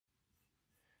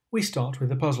We start with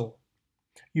a puzzle.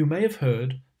 You may have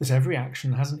heard that every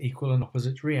action has an equal and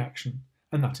opposite reaction,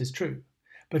 and that is true,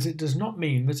 but it does not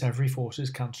mean that every force is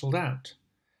cancelled out.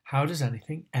 How does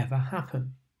anything ever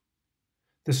happen?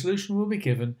 The solution will be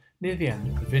given near the end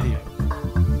of the video.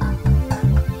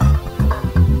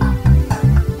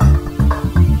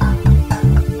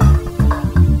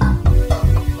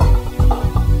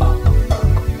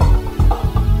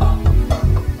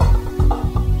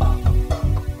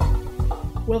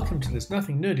 Welcome to this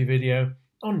Nothing Nerdy video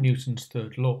on Newton's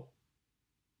third law.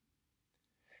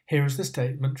 Here is the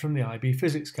statement from the IB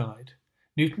Physics guide.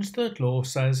 Newton's third law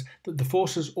says that the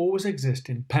forces always exist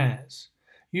in pairs.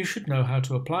 You should know how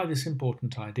to apply this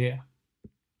important idea.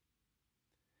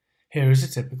 Here is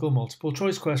a typical multiple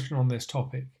choice question on this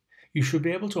topic. You should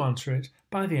be able to answer it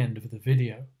by the end of the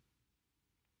video.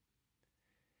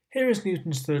 Here is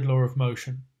Newton's third law of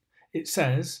motion. It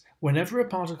says, whenever a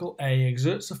particle A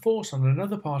exerts a force on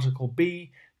another particle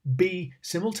B, B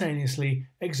simultaneously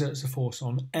exerts a force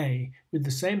on A with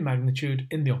the same magnitude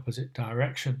in the opposite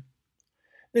direction.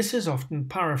 This is often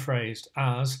paraphrased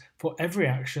as, for every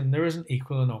action there is an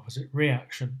equal and opposite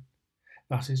reaction.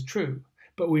 That is true,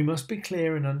 but we must be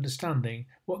clear in understanding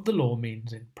what the law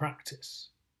means in practice.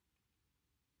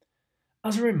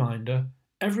 As a reminder,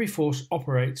 every force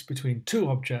operates between two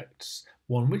objects,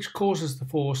 one which causes the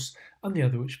force and the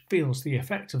other which feels the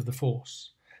effect of the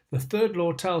force. The third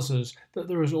law tells us that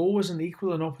there is always an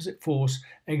equal and opposite force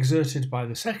exerted by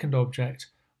the second object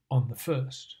on the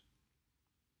first.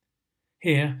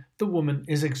 Here, the woman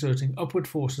is exerting upward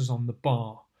forces on the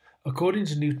bar. According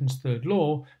to Newton's third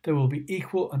law, there will be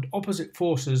equal and opposite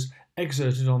forces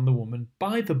exerted on the woman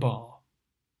by the bar.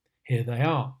 Here they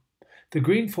are. The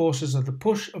green forces are the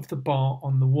push of the bar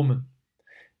on the woman.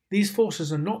 These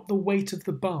forces are not the weight of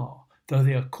the bar, though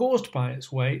they are caused by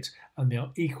its weight and they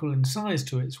are equal in size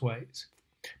to its weight.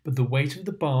 But the weight of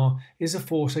the bar is a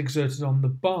force exerted on the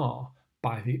bar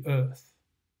by the earth.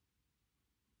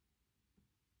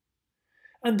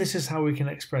 And this is how we can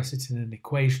express it in an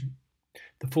equation.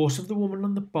 The force of the woman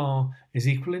on the bar is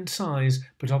equal in size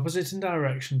but opposite in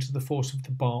direction to the force of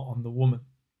the bar on the woman.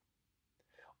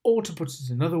 Or to put it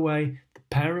another way, the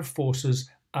pair of forces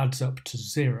adds up to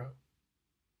 0.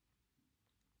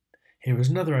 Here is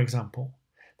another example.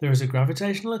 There is a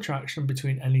gravitational attraction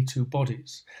between any two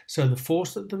bodies, so the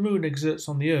force that the moon exerts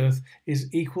on the Earth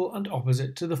is equal and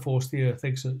opposite to the force the Earth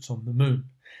exerts on the moon,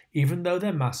 even though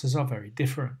their masses are very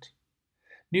different.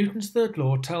 Newton's third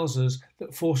law tells us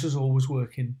that forces always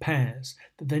work in pairs,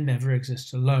 that they never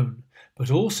exist alone, but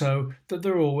also that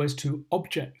there are always two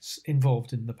objects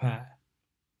involved in the pair.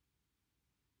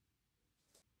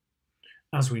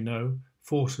 As we know,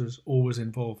 forces always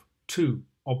involve two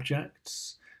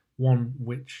objects, one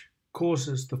which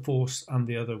causes the force and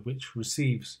the other which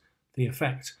receives the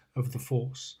effect of the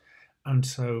force. And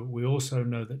so we also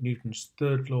know that Newton's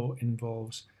third law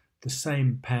involves the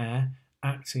same pair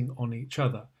acting on each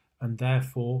other, and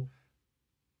therefore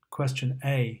question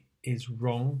A is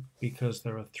wrong because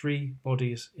there are three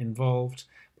bodies involved,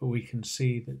 but we can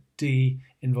see that D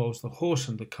involves the horse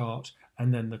and the cart,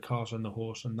 and then the cart and the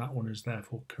horse, and that one is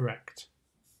therefore correct.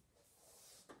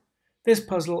 This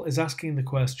puzzle is asking the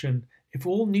question, if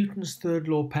all Newton's third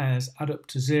law pairs add up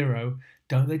to 0,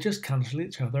 don't they just cancel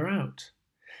each other out?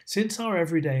 Since our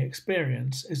everyday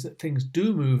experience is that things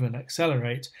do move and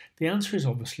accelerate, the answer is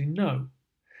obviously no.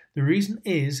 The reason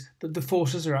is that the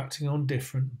forces are acting on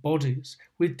different bodies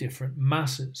with different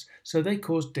masses, so they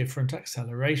cause different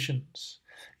accelerations.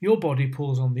 Your body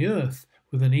pulls on the Earth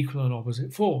with an equal and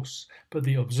opposite force, but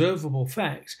the observable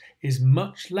effect is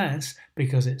much less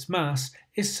because its mass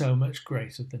is so much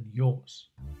greater than yours.